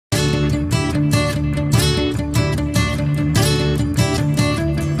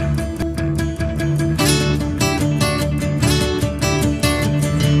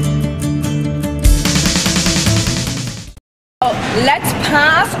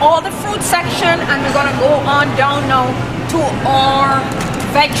all the fruit section, and we're gonna go on down now to our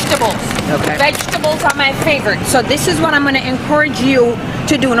vegetables. Okay. Vegetables are my favorite. So this is what I'm gonna encourage you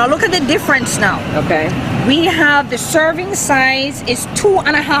to do. Now look at the difference now. Okay. We have the serving size is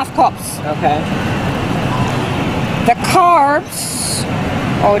 2.5 cups. Okay. The carbs,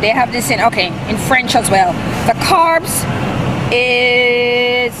 oh, they have this in, okay, in French as well. The carbs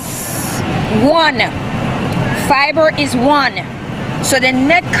is 1. Fiber is 1. So the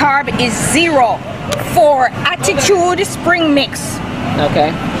net carb is 0 for Attitude Spring Mix.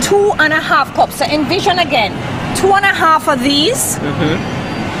 Okay. 2.5 cups. So envision again, 2.5 of these,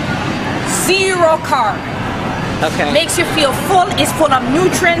 0 carb. Okay. Makes you feel full. It's full of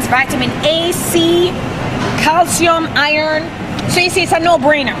nutrients, vitamin A, C, calcium, iron. So you see, it's a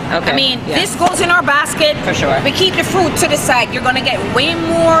no-brainer. Okay. I mean, Yeah. this goes in our basket. For sure. We keep the fruit to the side. You're gonna get way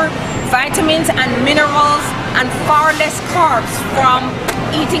more vitamins and minerals and far less carbs from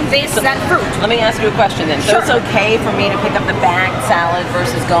eating this than fruit. Let me ask you a question then. So Sure. it's okay for me to pick up the bagged salad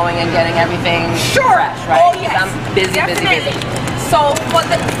versus going and getting everything fresh, right? Oh yes. 'Cause I'm busy, Definitely. busy. So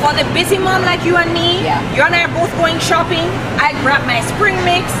for the busy mom like you and me, Yeah. you and I are both going shopping. I grab my spring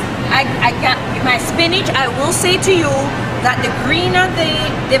mix. I got my spinach. I will say to you that the greener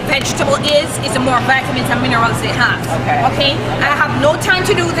the vegetable is the more vitamins and minerals it has. Okay. Okay. I have no time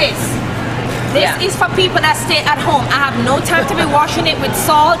to do this. This Yeah. is for people that stay at home. I have no time to be washing it with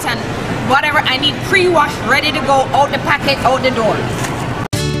salt and whatever. I need pre-washed, ready to go out the packet, out the door.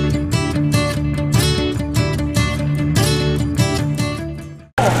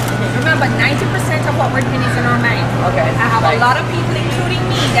 Remember, 90% of what we're doing is in our mind. Okay. I have Right. a lot of people, including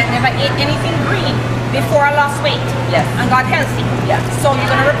me, that never ate anything green before I lost weight. Yes. And got healthy. Yes. So you're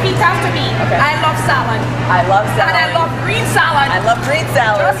gonna repeat after me. Okay. I love salad. I love salad. And I love green salad. I love green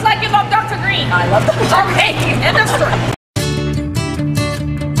salad. Just like you love Dr. Green. I love the Okay, end of story.